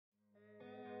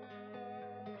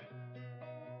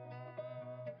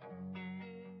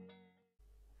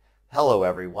Hello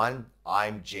everyone,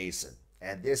 I'm Jason,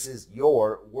 and this is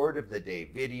your Word of the Day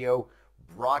video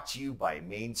brought to you by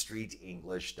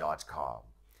MainStreetEnglish.com.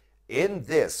 In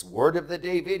this Word of the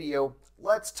Day video,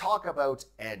 let's talk about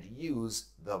and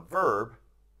use the verb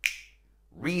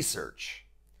research.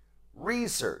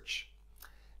 Research.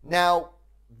 Now,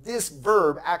 this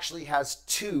verb actually has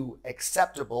two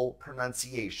acceptable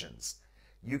pronunciations.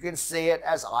 You can say it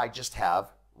as I just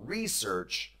have,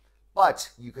 research,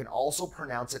 but you can also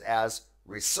pronounce it as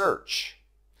research.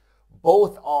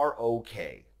 Both are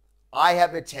okay. I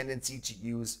have a tendency to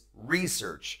use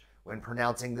research when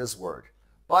pronouncing this word,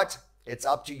 but it's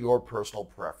up to your personal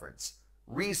preference.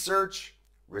 Research,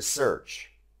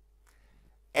 research.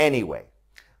 Anyway,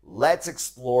 let's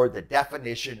explore the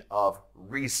definition of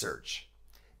research.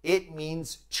 It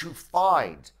means to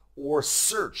find or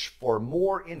search for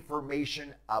more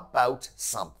information about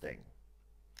something.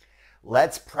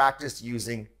 Let's practice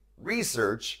using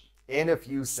research in a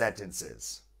few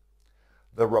sentences.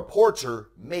 The reporter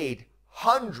made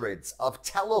hundreds of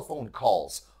telephone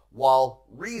calls while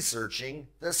researching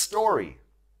the story.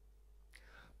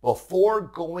 Before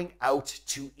going out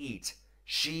to eat,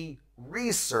 she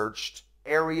researched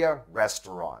area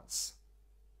restaurants.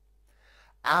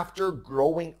 After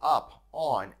growing up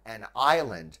on an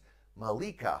island,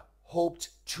 Malika hoped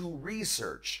to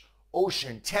research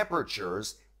ocean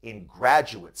temperatures in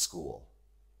graduate school.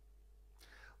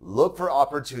 Look for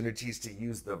opportunities to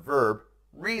use the verb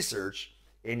research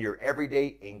in your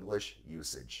everyday English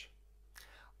usage.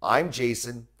 I'm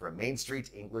Jason from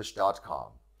MainStreetEnglish.com.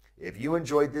 If you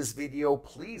enjoyed this video,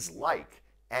 please like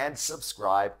and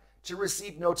subscribe to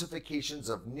receive notifications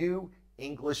of new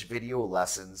English video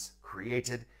lessons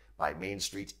created by Main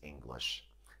Street English.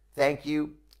 Thank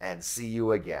you and see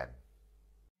you again.